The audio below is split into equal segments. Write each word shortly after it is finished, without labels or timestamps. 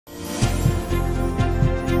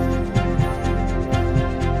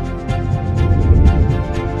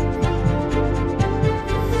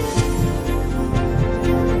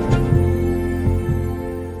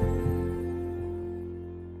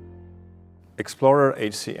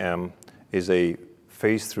EXPLORER-HCM is a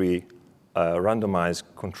phase 3 randomized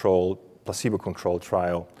placebo-controlled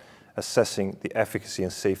trial assessing the efficacy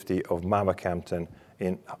and safety of Mavacamten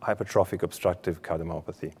in hypertrophic obstructive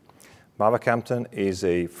cardiomyopathy. Mavacamten is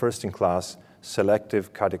a first-in-class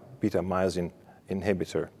selective cardiac beta-myosin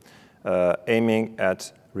inhibitor aiming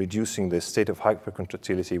at reducing the state of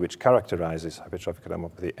hypercontractility which characterizes hypertrophic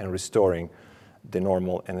cardiomyopathy and restoring the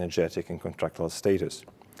normal energetic and contractile status.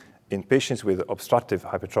 In patients with obstructive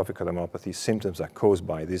hypertrophic cardiomyopathy, symptoms are caused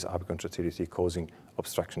by this hypercontractility causing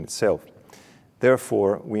obstruction itself.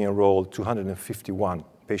 Therefore, we enrolled 251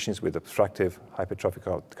 patients with obstructive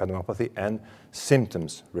hypertrophic cardiomyopathy and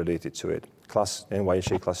symptoms related to it,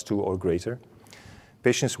 NYHA class 2 or greater.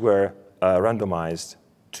 Patients were randomized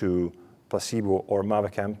to placebo or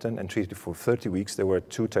Mavacamten and treated for 30 weeks. There were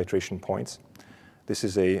 2 titration points. This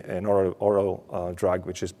is an oral drug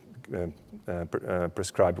which is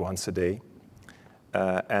prescribed once a day.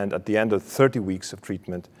 And at the end of 30 weeks of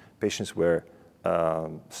treatment, patients were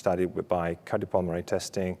studied by cardiopulmonary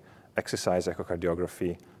testing, exercise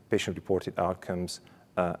echocardiography, patient-reported outcomes,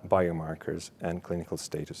 biomarkers, and clinical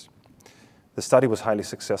status. The study was highly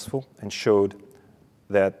successful and showed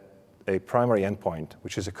that a primary endpoint,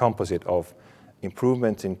 which is a composite of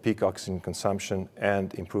improvement in peak oxygen consumption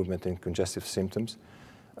and improvement in congestive symptoms,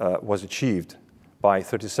 was achieved by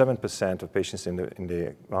 37% of patients in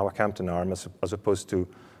the Mavacamten arm as opposed to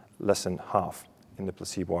less than half in the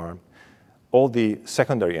placebo arm. All the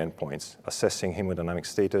secondary endpoints, assessing hemodynamic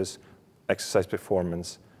status, exercise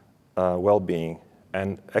performance, well-being,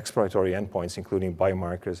 and exploratory endpoints, including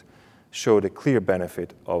biomarkers, showed a clear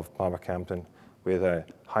benefit of Mavacamten with a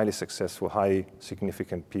highly successful, highly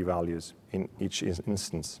significant p-values in each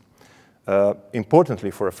instance.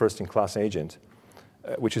 Importantly, for a first-in-class agent,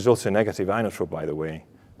 which is also a negative inotrope, by the way,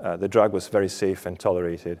 the drug was very safe and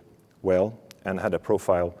tolerated well and had a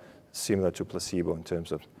profile similar to placebo in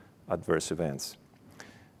terms of adverse events.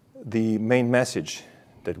 The main message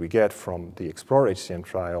that we get from the EXPLORER-HCM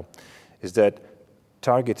trial is that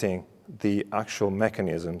targeting the actual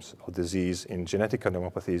mechanisms of disease in genetic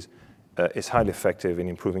cardiomyopathies is highly effective in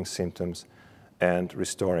improving symptoms and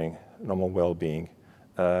restoring normal well-being.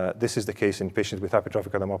 This is the case in patients with hypertrophic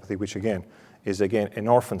cardiomyopathy, which is an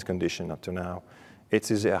orphaned condition up to now.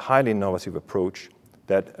 It is a highly innovative approach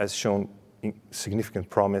that has shown significant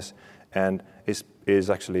promise and is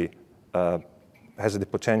actually has the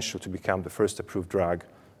potential to become the first approved drug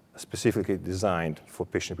specifically designed for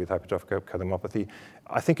patients with hypertrophic cardiomyopathy.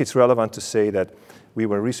 I think it's relevant to say that we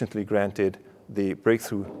were recently granted the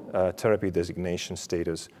breakthrough therapy designation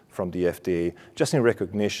status from the FDA, just in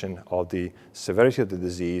recognition of the severity of the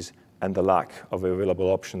disease and the lack of available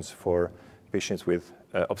options for patients with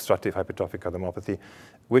obstructive hypertrophic cardiomyopathy,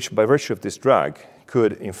 which by virtue of this drug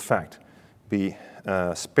could in fact be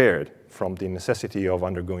spared from the necessity of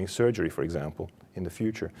undergoing surgery, for example, in the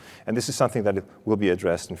future. And this is something that will be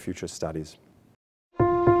addressed in future studies.